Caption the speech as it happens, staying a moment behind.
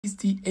Is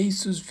the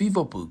ASUS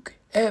Vivobook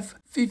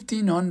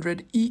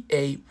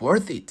F1500EA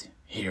worth it?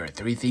 Here are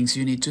 3 things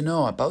you need to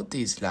know about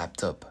this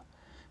laptop.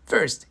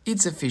 First,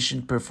 its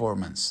efficient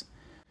performance.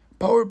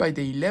 Powered by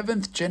the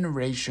 11th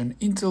generation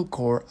Intel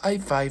Core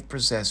i5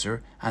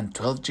 processor and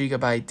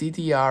 12GB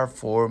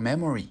DDR4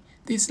 memory,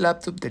 this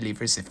laptop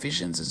delivers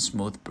efficient and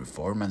smooth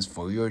performance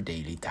for your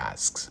daily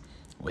tasks.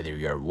 Whether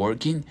you are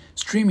working,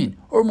 streaming,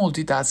 or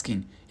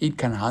multitasking, it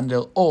can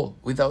handle all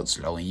without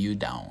slowing you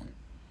down.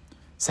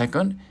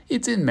 Second,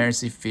 its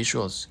immersive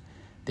visuals.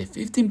 The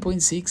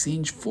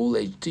 15.6-inch Full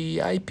HD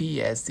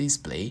IPS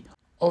display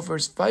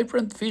offers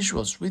vibrant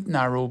visuals with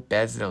narrow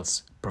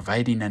bezels,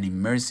 providing an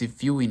immersive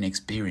viewing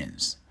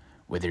experience.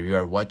 Whether you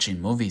are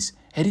watching movies,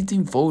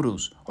 editing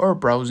photos, or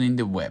browsing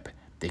the web,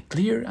 the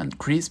clear and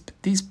crisp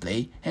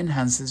display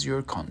enhances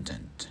your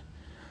content.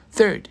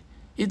 Third,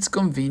 its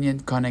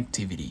convenient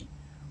connectivity.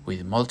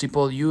 With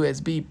multiple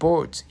USB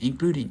ports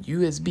including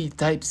USB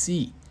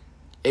Type-C,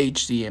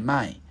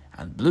 HDMI,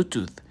 and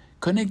Bluetooth,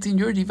 connecting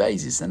your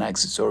devices and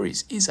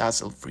accessories is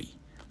hassle-free.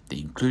 The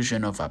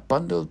inclusion of a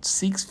bundled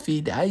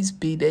 6-feet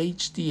high-speed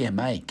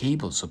HDMI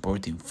cable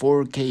supporting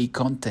 4K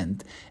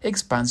content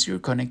expands your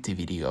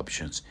connectivity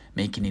options,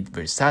 making it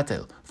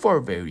versatile for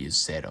various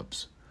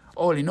setups.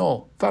 All in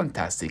all,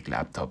 fantastic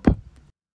laptop.